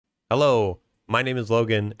Hello, my name is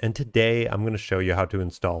Logan, and today I'm going to show you how to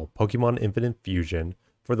install Pokémon Infinite Fusion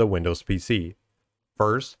for the Windows PC.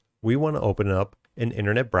 First, we want to open up an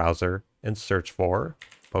internet browser and search for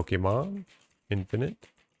Pokémon Infinite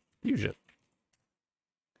Fusion.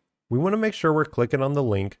 We want to make sure we're clicking on the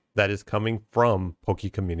link that is coming from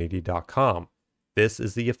PokeCommunity.com. This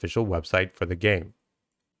is the official website for the game.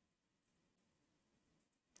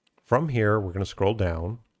 From here, we're going to scroll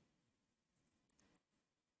down.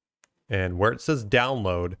 And where it says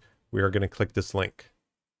download, we are going to click this link.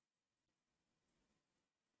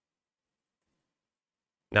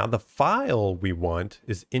 Now the file we want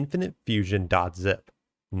is infinitefusion.zip,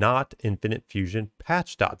 not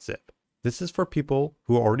infinitefusionpatch.zip. This is for people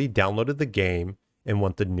who already downloaded the game and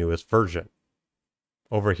want the newest version.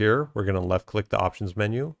 Over here, we're going to left click the options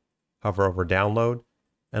menu, hover over download,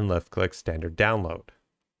 and left click standard download.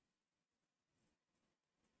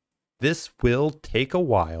 This will take a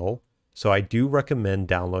while, so I do recommend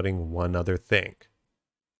downloading one other thing.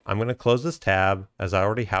 I'm going to close this tab as I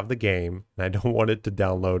already have the game and I don't want it to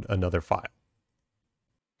download another file.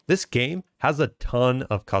 This game has a ton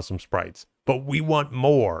of custom sprites, but we want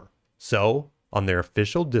more. So on their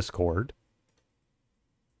official Discord,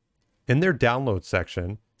 in their download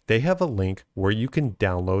section, they have a link where you can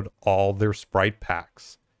download all their sprite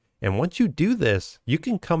packs. And once you do this, you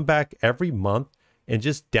can come back every month and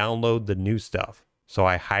just download the new stuff. So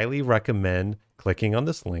I highly recommend clicking on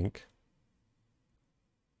this link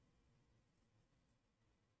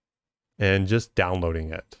and just downloading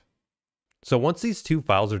it. So once these two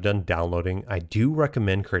files are done downloading, I do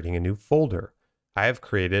recommend creating a new folder. I have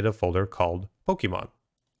created a folder called Pokemon.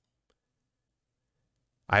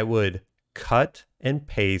 I would cut and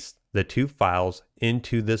paste the two files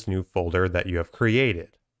into this new folder that you have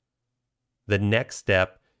created. The next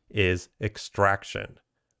step is extraction.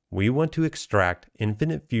 We want to extract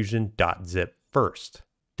infinitefusion.zip first.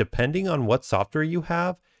 Depending on what software you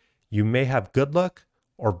have, you may have good luck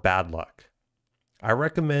or bad luck. I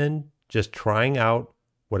recommend just trying out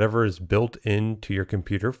whatever is built into your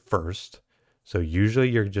computer first. So usually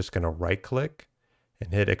you're just going to right click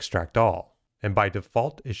and hit extract all. And by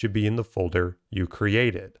default, it should be in the folder you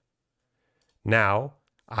created. Now,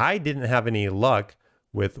 I didn't have any luck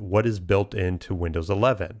with what is built into Windows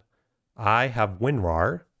 11. I have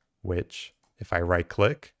WinRAR, which if I right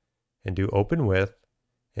click and do open with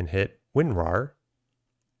and hit WinRAR,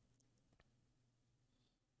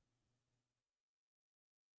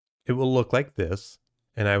 it will look like this.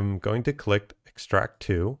 And I'm going to click extract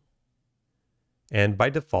to. And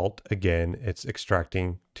by default, again, it's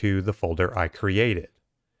extracting to the folder I created.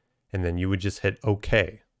 And then you would just hit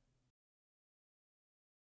OK.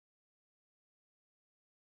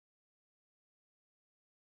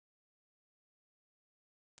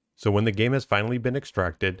 So when the game has finally been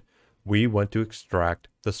extracted, we want to extract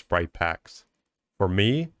the sprite packs. For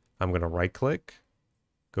me, I'm going to right click,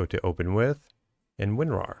 go to open with, and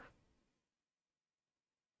WinRAR.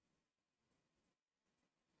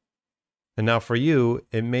 And now for you,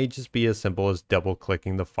 it may just be as simple as double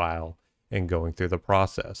clicking the file and going through the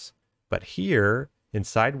process. But here,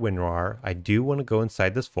 inside WinRAR, I do want to go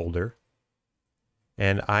inside this folder.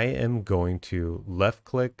 And I am going to left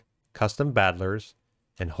click custom battlers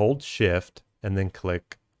and hold shift and then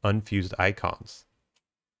click unfused icons.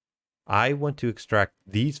 I want to extract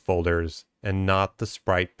these folders and not the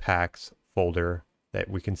sprite packs folder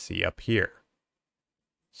that we can see up here.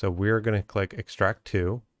 So we're going to click extract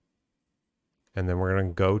to. And then we're going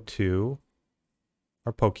to go to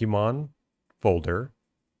our Pokemon folder.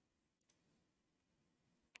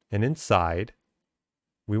 And inside,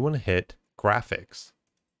 we want to hit graphics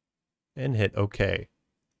and hit OK.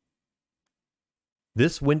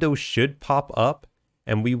 This window should pop up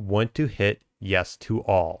and we want to hit yes to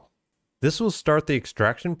all. This will start the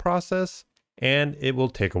extraction process and it will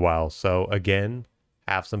take a while. So again,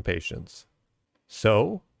 have some patience.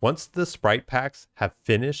 So once the sprite packs have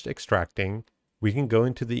finished extracting, we can go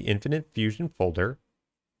into the Infinite Fusion folder,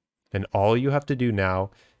 and all you have to do now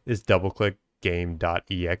is double click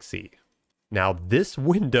game.exe. Now this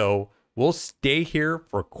window will stay here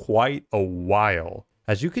for quite a while.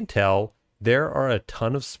 As you can tell, there are a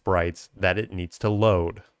ton of sprites that it needs to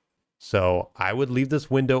load. So I would leave this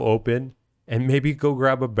window open and maybe go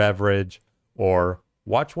grab a beverage or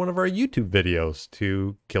watch one of our YouTube videos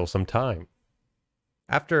to kill some time.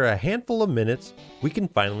 After a handful of minutes, we can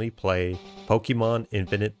finally play Pokémon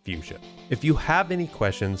Infinite Fusion. If you have any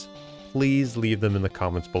questions, please leave them in the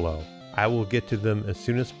comments below. I will get to them as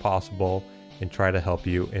soon as possible and try to help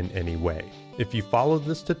you in any way. If you followed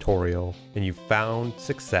this tutorial and you found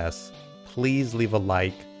success, please leave a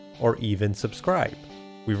like or even subscribe.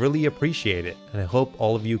 We really appreciate it, and I hope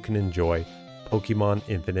all of you can enjoy Pokémon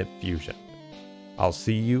Infinite Fusion. I'll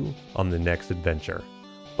see you on the next adventure.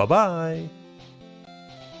 Bye-bye!